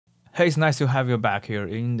Hey, it's nice to have you back here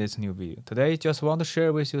in this new video. Today, just want to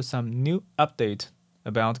share with you some new update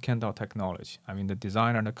about Kandao technology. I mean, the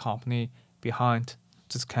designer and the company behind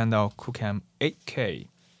this Kandao QooCam 8K.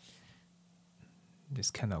 This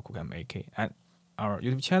Kandao QooCam 8K. And our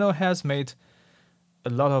YouTube channel has made a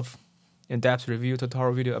lot of in-depth review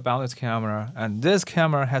tutorial video about this camera. And this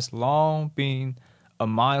camera has long been a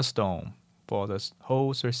milestone for this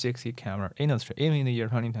whole 360 camera industry, even in the year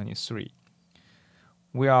 2023.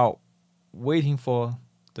 We are waiting for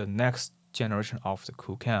the next generation of the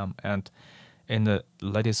QooCam, and in the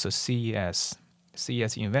latest CES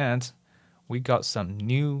event, we got some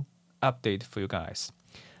new update for you guys.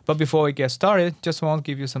 But before we get started, just want to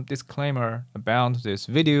give you some disclaimer about this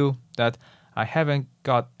video that I haven't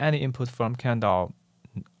got any input from Kandao,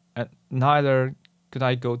 and neither could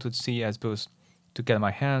I go to the CES booth to get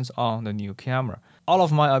my hands on the new camera. All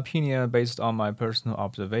of my opinion based on my personal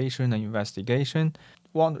observation and investigation.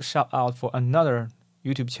 Want to shout out for another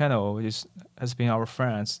YouTube channel which has been our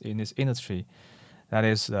friends in this industry. That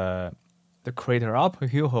is the creator of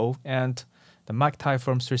Huho and the Mike Tai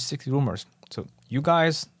from 360 Rumors. So you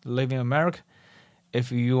guys live in America,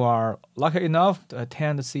 if you are lucky enough to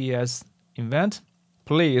attend the CES event,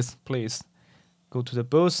 please go to the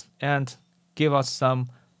booth and give us some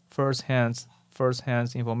first-hand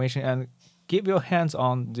information and give your hands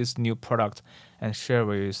on this new product and share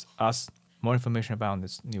with us more information about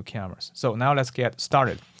these new cameras. So now let's get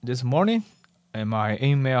started. This morning in my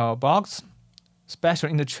email box, Spatial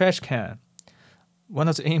in the trash can, one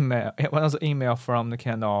of the email from the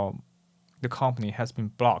Kandao, the company, has been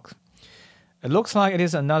blocked. It looks like it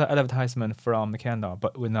is another advertisement from the Kandao,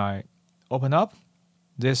 but when I open up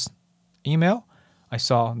this email, I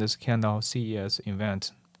saw this Kandao CES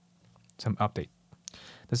event, some update.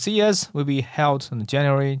 The CES will be held on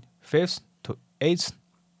January 5th to 8th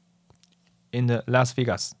in the Las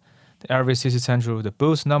Vegas. The RVCC Central, the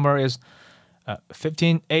booth number is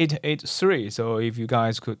 15883. So if you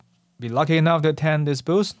guys could be lucky enough to attend this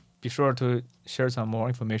booth, be sure to share some more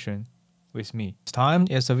information with me. This time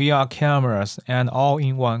is the VR cameras and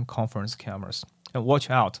all-in-one conference cameras. And watch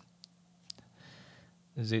out.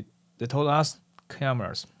 They told us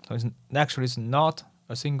cameras. So it's not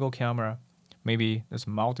a single camera. Maybe there's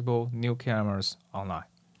multiple new cameras online.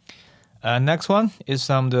 Next one is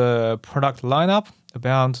the product lineup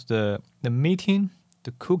about the meeting,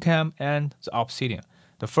 the QooCam, and the Obsidian.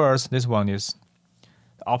 This one is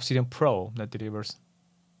the Obsidian Pro that delivers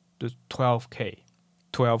the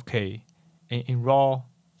 12K in raw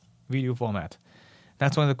video format.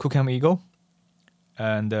 That's one, the QooCam Eagle,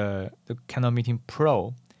 and the Kandao Meeting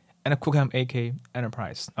Pro, and the QooCam 8K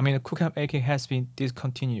Enterprise. I mean, the QooCam 8K has been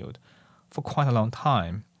discontinued for quite a long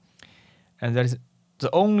time, and that is the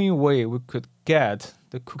only way we could get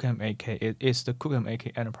the QooCam 8K is the QooCam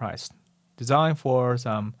 8K Enterprise, designed for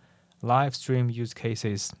some live stream use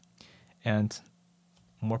cases and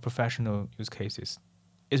more professional use cases.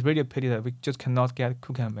 It's really a pity that we just cannot get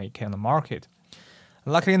QooCam 8K on the market.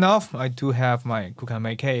 Luckily enough, I do have my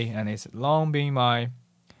QooCam 8K, and it's long been my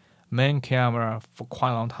main camera for quite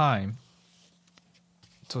a long time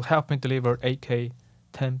to help me deliver 8K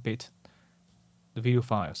 10-bit video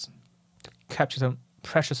files to capture some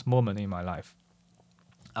precious moment in my life.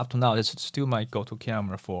 Up to now, it's still my go-to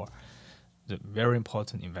camera for the very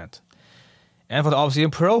important event. And for the Obsidian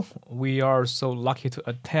Pro, we are so lucky to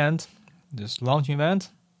attend this launch event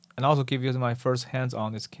and also give you my first hands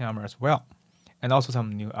on this camera as well, and also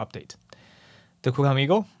some new update. The QooCam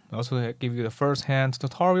Eagle also give you the first-hand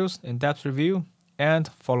tutorials, in-depth review, and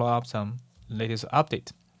follow up some latest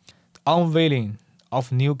update. The unveiling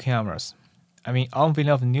of new cameras. I mean,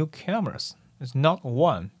 unveiling of new cameras. It's not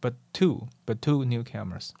one, but two new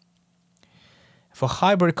cameras. For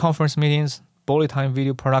hybrid conference meetings, bullet time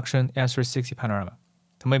video production, and 360 panorama.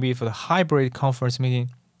 So maybe for the hybrid conference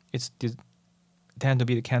meeting, it's tend to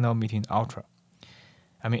be the Kandao Meeting Ultra.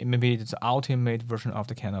 I mean, maybe it's the ultimate version of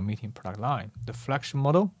the Kandao Meeting product line, the flagship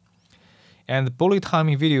model. And the bullet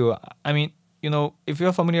time video, I mean, if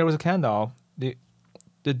you're familiar with Kandao, they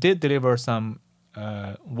did deliver some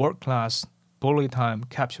world-class bullet time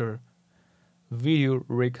capture video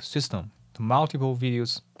rig system, the multiple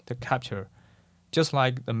videos to capture, just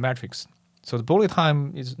like the Matrix. So the bullet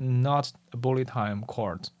time is not a bullet time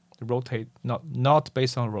cord, to rotate, not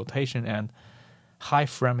based on rotation and high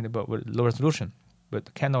frame rate, but with low resolution.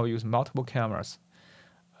 But Kandao use multiple cameras.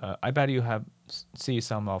 I bet you have see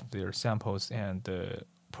some of their samples and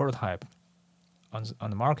prototype on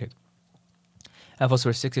the market. And for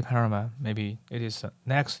 360 panorama, maybe it is the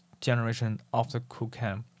next generation of the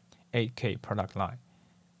QooCam 8K product line.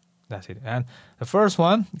 That's it. And the first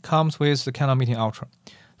one comes with the Kandao Meeting Ultra.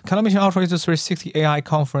 Kandao Mission Ultra is a 360 AI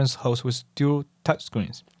conference host with dual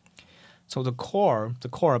touchscreens. So the core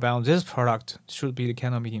about this product should be the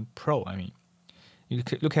Kandao Meeting Pro. I mean, you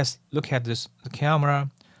could look at this, the camera,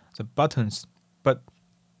 the buttons, but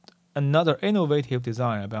another innovative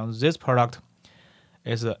design about this product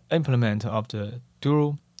is the implement of the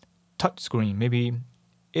dual touchscreen, maybe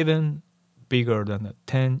even bigger than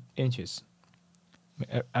 10 inches.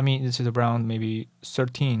 I mean, this is around maybe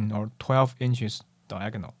 13 or 12 inches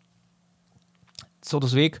diagonal. So to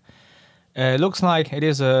speak, it looks like it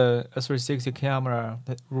is a 360 camera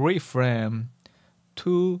that reframe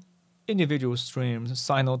two individual streams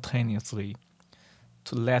simultaneously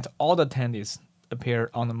to let all the attendees appear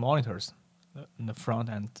on the monitors, in the front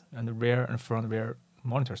and the rear and front rear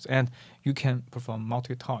monitors, and you can perform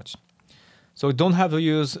multi-touch. So you don't have to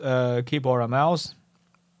use a keyboard or mouse.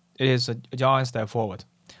 It is a giant step forward.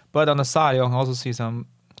 But on the side, you can also see some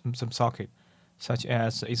socket, such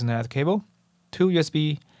as Ethernet cable, 2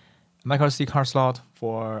 USB micro SD card slot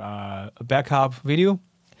for a backup video,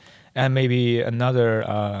 and maybe another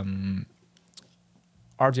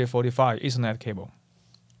RJ45 Ethernet cable.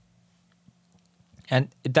 And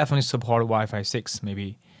it definitely supports Wi-Fi 6,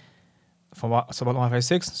 maybe support Wi-Fi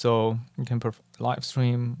 6, so you can live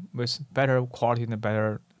stream with better quality and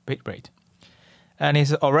better bit rate. And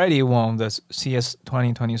it's already won the CES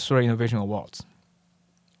 2023 Innovation Awards.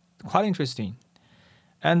 Quite interesting.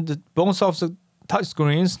 And the bones of the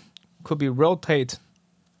touchscreens could be rotated.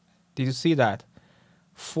 Did you see that?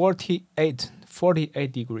 48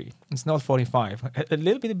 degrees. It's not 45. A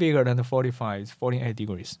little bit bigger than the 45. It's 48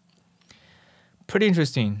 degrees. Pretty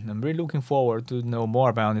interesting. I'm really looking forward to know more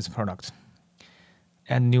about this product.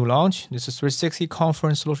 And new launch, this is 360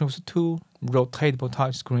 conference solution with 2 rotatable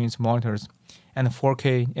touchscreens monitors and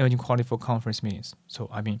 4K imaging quality for conference meetings. So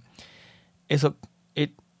I mean, it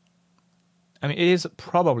is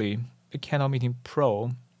probably a Kandao Meeting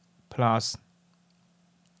Pro plus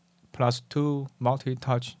 2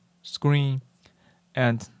 multi-touch screen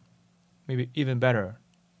and maybe even better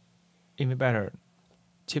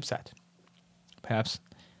chipset, perhaps.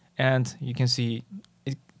 And you can see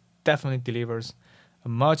it definitely delivers a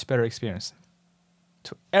much better experience.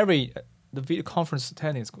 To the video conference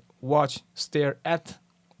attendees stare at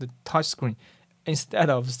the touch screen instead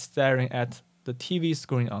of staring at the TV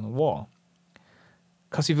screen on the wall.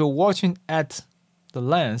 Because if you're watching at the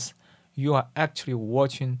lens, you are actually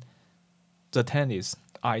watching the attendees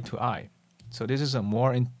eye to eye. So this is a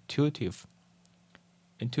more intuitive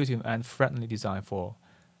and friendly design for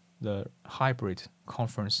the hybrid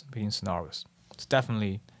conference meeting scenarios. It's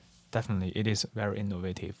definitely it is very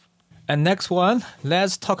innovative. And next one,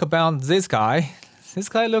 let's talk about this guy. This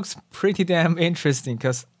guy looks pretty damn interesting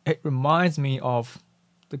because it reminds me of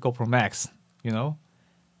the GoPro Max, you know?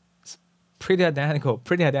 It's pretty identical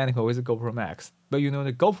with the GoPro Max. But you know,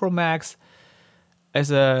 the GoPro Max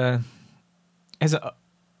is a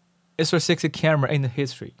 360 camera in the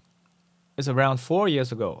history. It's around 4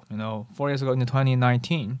 years ago, you know, 4 years ago in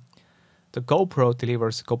 2019, the GoPro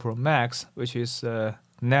delivers GoPro Max, which is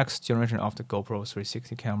next generation of the GoPro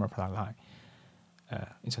 360 camera product line.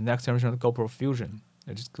 It's the next generation of the GoPro Fusion,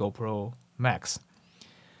 which is GoPro Max.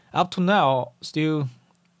 Up to now, still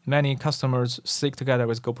many customers stick together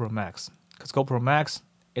with GoPro Max because GoPro Max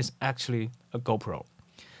is actually a GoPro.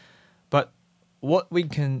 But what we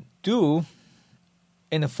can do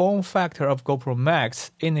in the form factor of GoPro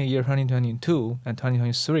Max in the year 2022 and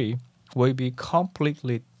 2023 will be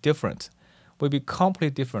completely different.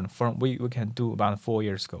 From what we can do about 4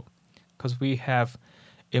 years ago, because we have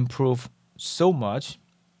improved so much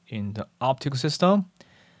in the optical system,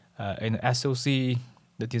 in the SoC,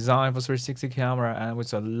 the design for 360 camera, and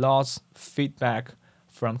with a lot of feedback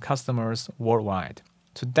from customers worldwide.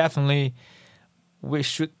 So definitely, we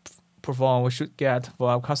should get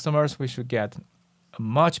for our customers, we should get a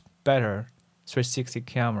much better 360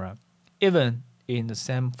 camera, even in the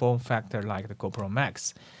same form factor like the GoPro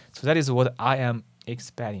Max. So that is what I am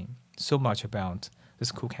expecting so much about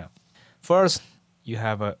this QooCam. First, you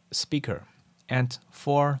have a speaker and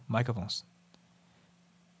 4 microphones.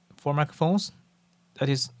 4 microphones, that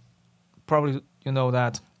is probably, you know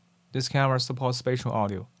that this camera supports spatial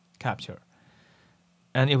audio capture.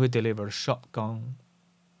 And it will deliver shotgun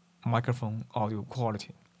microphone audio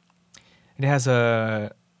quality. It has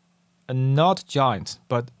a not giant,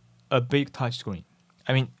 but a big touchscreen.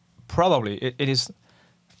 I mean, probably it is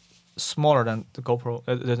smaller than the GoPro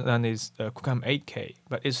than is QooCam 8K,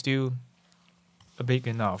 but it's still big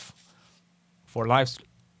enough for live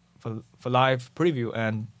preview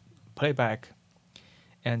and playback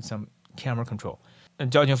and some camera control.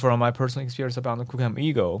 And judging from my personal experience about the QooCam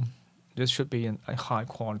Eagle, this should be a high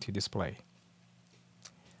quality display.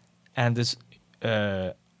 And this,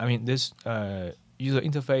 this user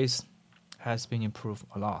interface has been improved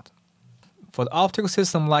a lot. For the optical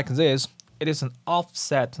system like this, it is an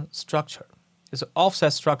offset structure. This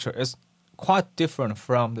offset structure is quite different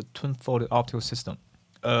from the twin-folded optical system,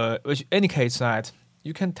 which indicates that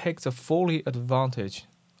you can take the fully advantage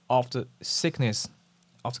of the thickness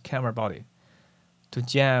of the camera body to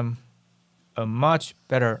jam a much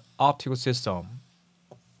better optical system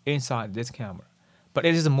inside this camera. But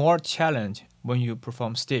it is more challenge when you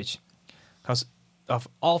perform stitch because of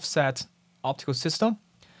offset optical system.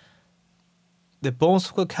 The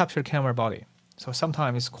bones will capture camera body, so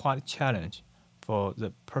sometimes it's quite a challenge for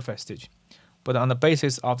the perfect stitch. But on the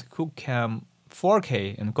basis of the QooCam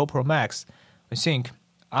 4K and GoPro Max, I think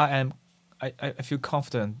I feel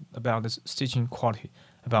confident about this stitching quality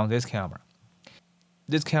about this camera.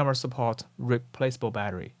 This camera supports replaceable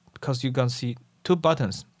battery because you're gonna see two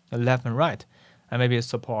buttons, the left and right, and maybe it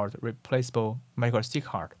support replaceable micro SD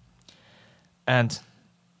card, and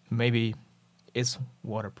maybe it's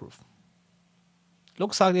waterproof.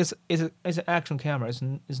 Looks like it's an action camera.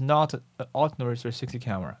 It's not an ordinary 360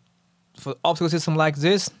 camera. For optical system like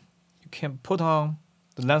this, you can put on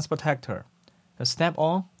the lens protector and snap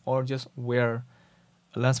on, or just wear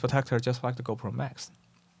a lens protector just like the GoPro Max.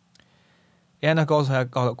 And I also have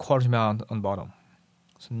got a quarter mount on the bottom.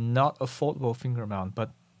 So not a foldable finger mount,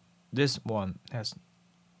 but this one has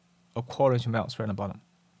a quarter-inch mount right on the bottom.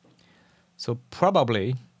 So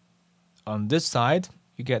probably on this side,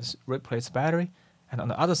 you get replaced battery, and on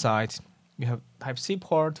the other side, you have Type-C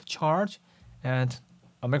port to charge and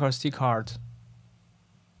a micro SD card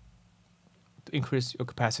to increase your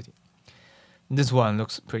capacity. This one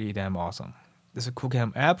looks pretty damn awesome. This is a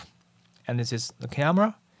QooCam app, and this is the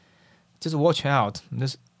camera. Just watch out.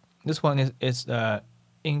 This one is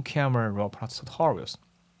in-camera RAW plus tutorials.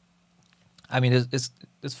 I mean,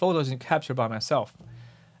 this photo is captured by myself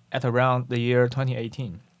at around the year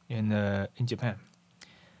 2018 in Japan.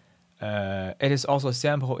 It is also a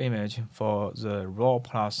sample image for the RAW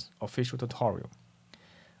Plus official tutorial.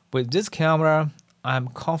 With this camera, I'm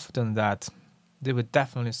confident that they will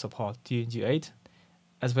definitely support DNG8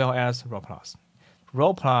 as well as RAW Plus.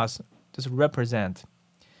 RAW Plus just represent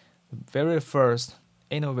the very first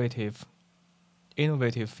innovative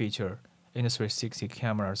feature in the 360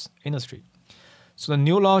 cameras industry. So the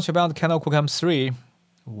new launch about the Kandao QooCam 3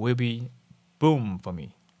 will be boom for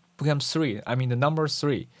me. QooCam 3, I mean the number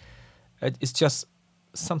 3. It's just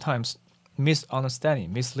sometimes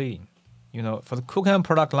misunderstanding, misleading. You know, for the QooCam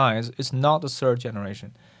product lines, it's not the third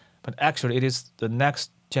generation, but actually it is the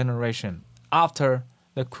next generation after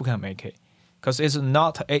the QooCam 8K, because it's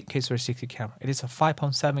not an 8K 360 camera. It is a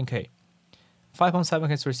 5.7K.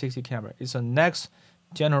 5.7K 360 camera. It's the next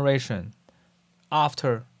generation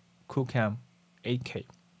after QooCam 8K.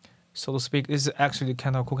 So to speak, this is actually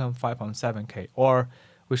Kandao QooCam 5.7K, or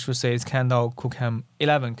we should say it's Kandao QooCam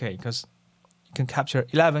 11K, because you can capture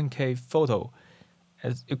 11K photo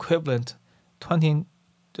as equivalent 16.2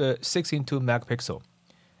 megapixel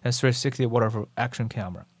and 360 waterproof action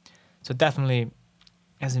camera. So definitely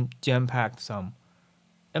has jam-packed some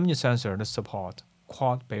image sensor that support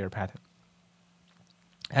quad Bayer pattern.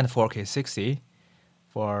 And 4K 60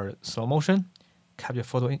 for slow motion, capture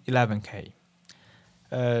photo in 11K.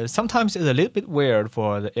 Sometimes it's a little bit weird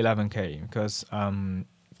for the 11K because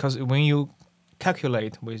when you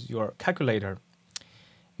calculate with your calculator,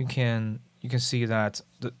 you can see that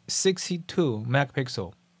the 62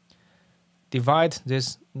 megapixel divide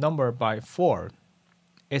this number by 4,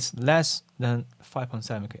 it's less than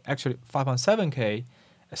 5.7K. Actually, 5.7K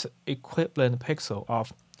is an equivalent pixel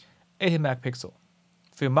of 80 megapixel.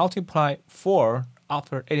 If you multiply 4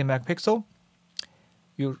 after 80 megapixel,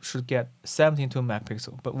 you should get 72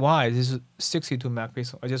 megapixel. But why this is 62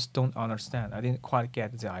 megapixel? I just don't understand. I didn't quite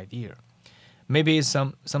get the idea. Maybe it's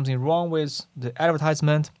something wrong with the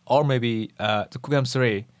advertisement, or maybe the QooCam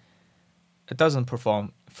 3 it doesn't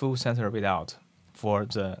perform full center readout for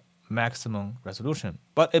the maximum resolution,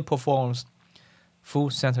 but it performs full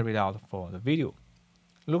center readout for the video.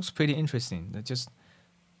 Looks pretty interesting. Just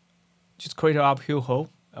create an uphill hole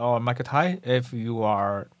or Maketai. If you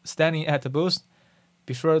are standing at the booth,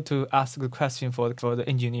 be sure to ask the question for the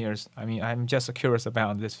engineers. I mean, I'm just curious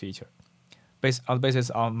about this feature. Based on the basis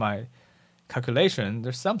of my calculation,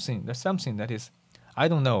 there's something that is, I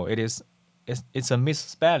don't know. It's a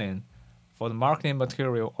misspelling for the marketing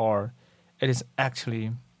material, or it is actually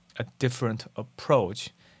a different approach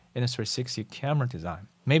in the 360 camera design.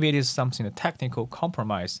 Maybe it is something, a technical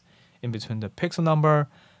compromise in between the pixel number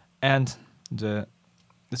and the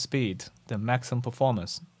speed, the maximum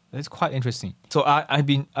performance It's quite interesting. So I've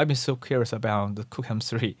been so curious about the QooCam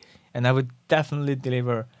 3, and I would definitely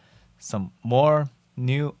deliver some more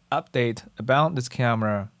new update about this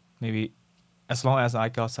camera, maybe as long as I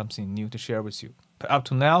got something new to share with you. But up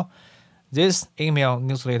to now, this email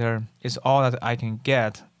newsletter is all that I can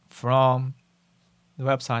get from the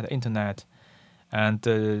website, the internet,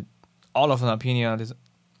 and all of an opinion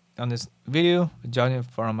on this video, judging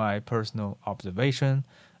from my personal observation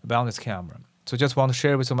about this camera. So just want to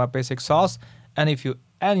share with you my basic thoughts, and if you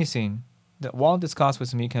anything that want to discuss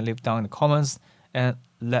with me, you can leave down in the comments and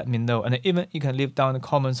let me know. And even you can leave down in the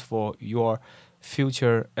comments for your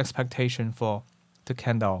future expectation for the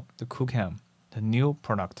Kandao, the QooCam, the new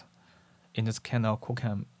product in this Kandao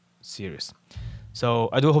QooCam series. So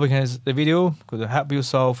I do hope the video could help you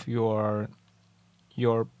solve your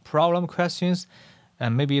problem questions,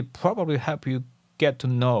 and maybe probably help you get to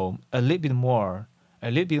know a little bit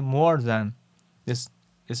more than this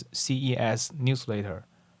CES newsletter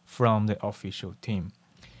from the official team.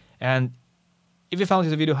 And if you found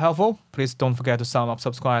this video helpful, please don't forget to thumb up,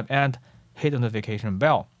 subscribe, and hit the notification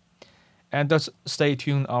bell. And just stay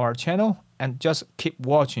tuned on our channel and just keep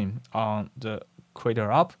watching on the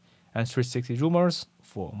Creator Up and 360 Rumors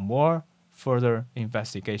for more further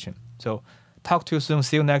investigation. So talk to you soon.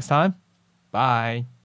 See you next time. Bye.